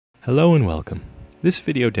Hello and welcome. This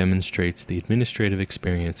video demonstrates the administrative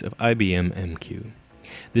experience of IBM MQ.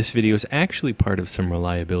 This video is actually part of some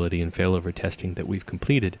reliability and failover testing that we've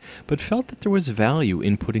completed, but felt that there was value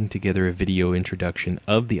in putting together a video introduction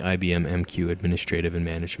of the IBM MQ administrative and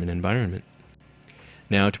management environment.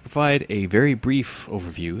 Now, to provide a very brief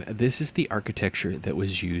overview, this is the architecture that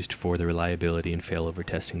was used for the reliability and failover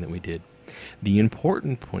testing that we did. The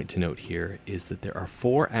important point to note here is that there are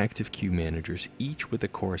 4 active queue managers, each with a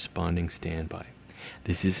corresponding standby.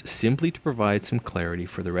 This is simply to provide some clarity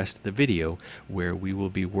for the rest of the video, where we will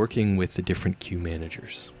be working with the different queue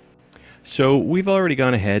managers. So we've already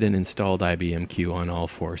gone ahead and installed IBM MQ on all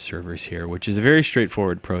 4 servers here, which is a very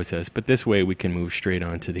straightforward process, but this way we can move straight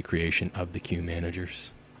on to the creation of the queue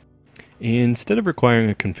managers. Instead of requiring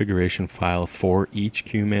a configuration file for each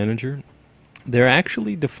queue manager, they're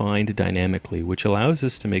actually defined dynamically, which allows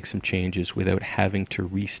us to make some changes without having to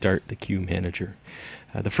restart the queue manager.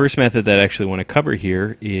 The first method that I actually want to cover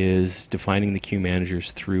here is defining the queue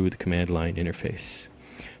managers through the command line interface.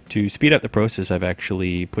 To speed up the process, I've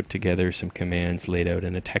actually put together some commands laid out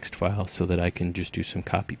in a text file so that I can just do some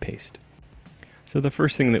copy-paste. So the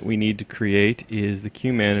first thing that we need to create is the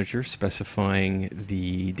queue manager specifying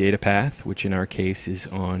the data path, which in our case is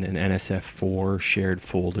on an NSF4 shared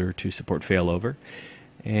folder to support failover,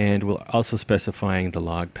 and we're also specifying the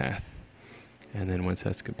log path. And then once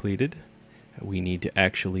that's completed, we need to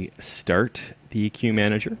actually start the queue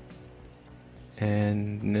manager.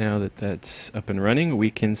 And now that that's up and running,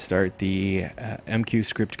 we can start the MQ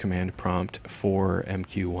script command prompt for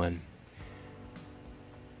MQ1.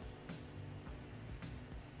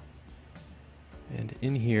 And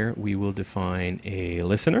in here, we will define a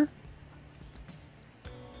listener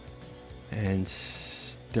and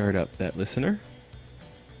start up that listener.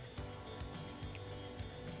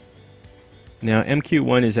 Now,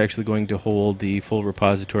 MQ1 is actually going to hold the full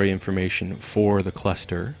repository information for the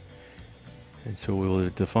cluster. And so we will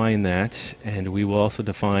define that, and we will also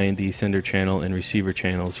define the sender channel and receiver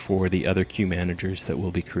channels for the other queue managers that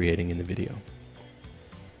we'll be creating in the video.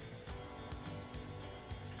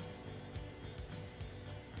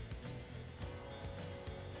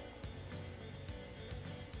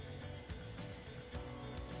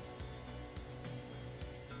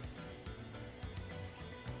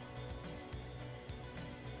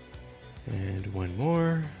 And one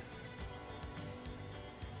more.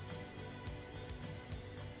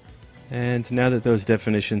 And now that those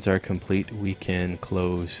definitions are complete, we can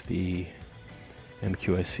close the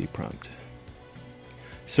MQSC prompt.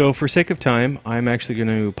 So for sake of time, I'm actually going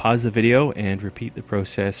to pause the video and repeat the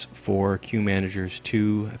process for queue managers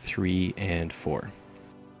 2, 3, and 4.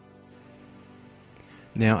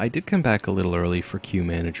 Now, I did come back a little early for queue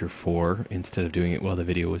manager 4 instead of doing it while the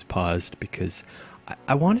video was paused, because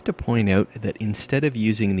I wanted to point out that instead of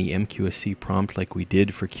using the MQSC prompt like we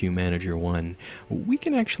did for queue manager 1, we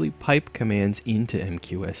can actually pipe commands into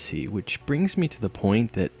MQSC, which brings me to the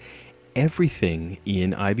point that everything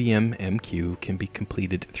in IBM MQ can be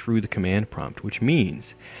completed through the command prompt, which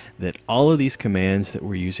means that all of these commands that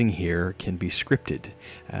we're using here can be scripted,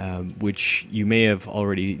 which you may have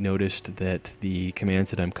already noticed that the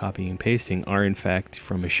commands that I'm copying and pasting are in fact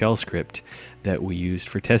from a shell script that we used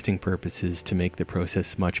for testing purposes to make the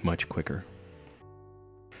process much quicker.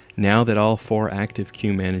 Now that all 4 active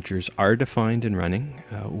queue managers are defined and running,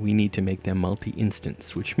 we need to make them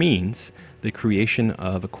multi-instance, which means the creation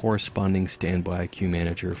of a corresponding standby queue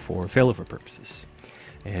manager for failover purposes.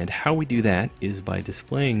 And how we do that is by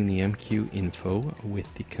displaying the MQ info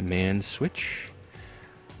with the command switch,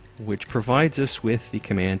 which provides us with the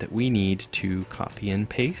command that we need to copy and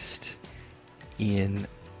paste, in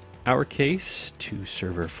our case, to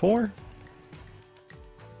server 4.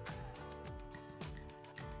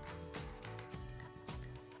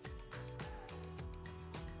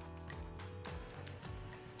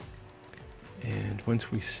 And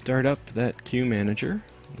once we start up that queue manager,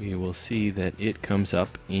 we will see that it comes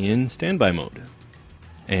up in standby mode.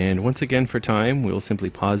 And once again for time, we'll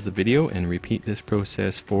simply pause the video and repeat this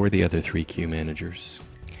process for the other 3 queue managers.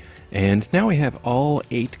 And now we have all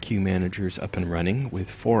 8 queue managers up and running with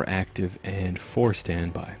 4 active and 4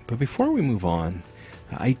 standby. But before we move on,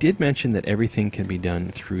 I did mention that everything can be done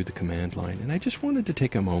through the command line, and I just wanted to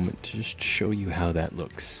take a moment to just show you how that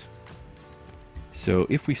looks. So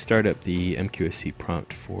if we start up the MQSC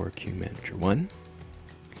prompt for queue manager 1,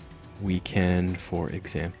 we can, for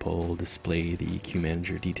example, display the queue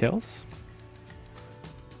manager details.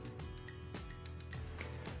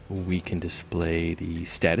 We can display the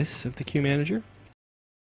status of the queue manager.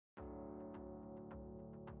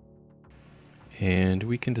 And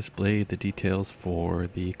we can display the details for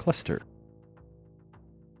the cluster.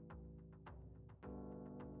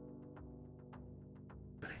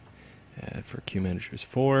 for queue managers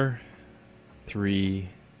 4, 3,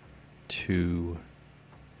 2,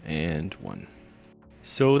 and 1.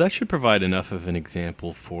 So that should provide enough of an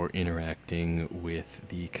example for interacting with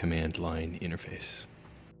the command line interface.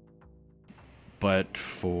 But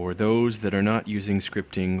for those that are not using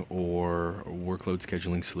scripting or workload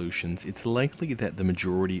scheduling solutions, it's likely that the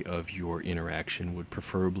majority of your interaction would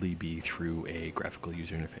preferably be through a graphical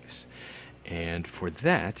user interface. And for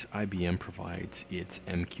that, IBM provides its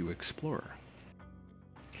MQ Explorer.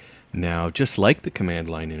 Now, just like the command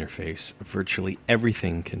line interface, virtually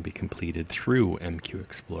everything can be completed through MQ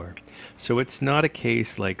Explorer. So it's not a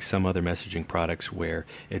case like some other messaging products where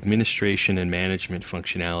administration and management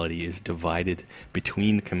functionality is divided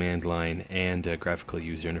between the command line and a graphical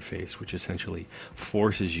user interface, which essentially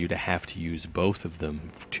forces you to have to use both of them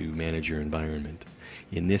to manage your environment.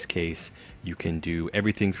 In this case, you can do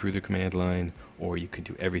everything through the command line, or you can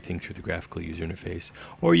do everything through the graphical user interface,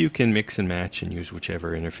 or you can mix and match and use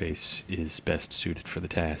whichever interface is best suited for the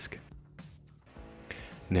task.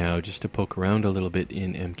 Now, just to poke around a little bit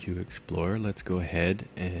in MQ Explorer, let's go ahead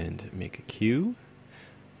and make a queue.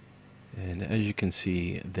 And as you can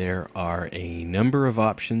see, there are a number of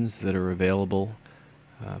options that are available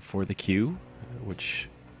for the queue, which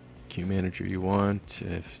queue manager you want,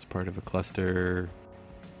 if it's part of a cluster,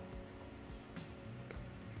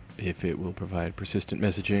 if it will provide persistent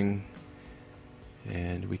messaging,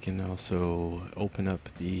 and we can also open up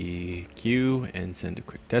the queue and send a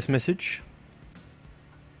quick test message.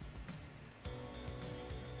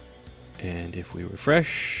 And if we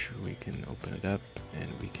refresh, we can open it up and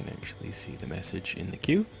we can actually see the message in the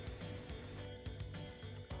queue.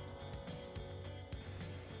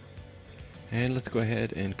 And let's go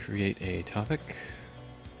ahead and create a topic,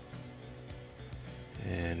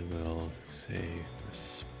 and we'll say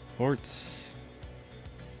sports.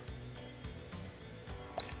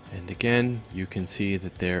 And again, you can see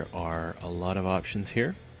that there are a lot of options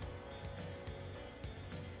here.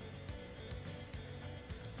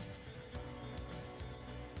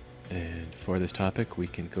 And for this topic, we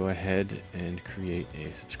can go ahead and create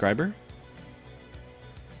a subscriber.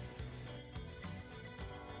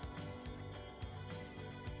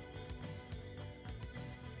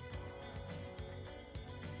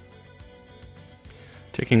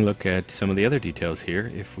 Taking a look at some of the other details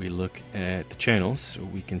here, if we look at the channels,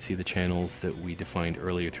 we can see the channels that we defined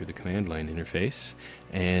earlier through the command line interface,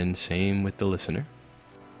 and same with the listener.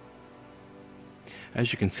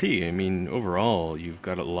 As you can see, I mean, overall, you've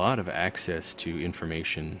got a lot of access to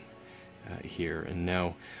information here. And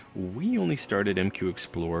now, we only started MQ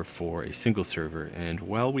Explorer for a single server, and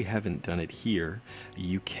while we haven't done it here,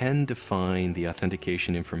 you can define the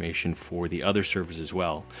authentication information for the other servers as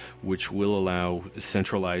well, which will allow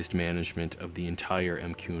centralized management of the entire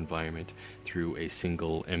MQ environment through a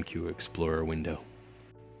single MQ Explorer window.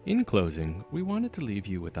 In closing, we wanted to leave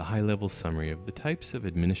you with a high-level summary of the types of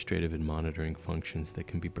administrative and monitoring functions that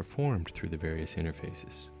can be performed through the various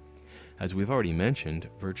interfaces. As we've already mentioned,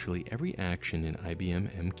 virtually every action in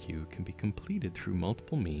IBM MQ can be completed through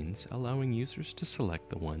multiple means, allowing users to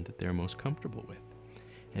select the one that they're most comfortable with.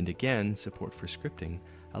 And again, support for scripting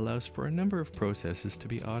allows for a number of processes to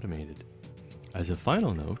be automated. As a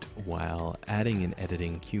final note, while adding and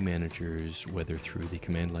editing queue managers, whether through the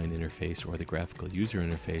command line interface or the graphical user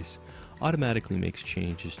interface, automatically makes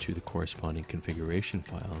changes to the corresponding configuration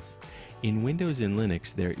files, in Windows and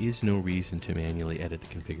Linux there is no reason to manually edit the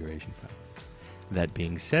configuration files. That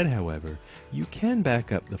being said, however, you can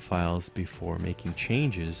back up the files before making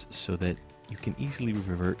changes so that you can easily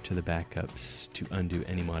revert to the backups to undo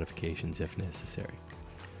any modifications if necessary.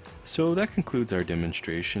 So that concludes our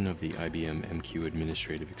demonstration of the IBM MQ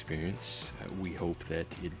administrative experience. We hope that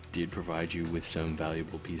it did provide you with some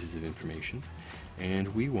valuable pieces of information, and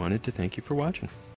we wanted to thank you for watching.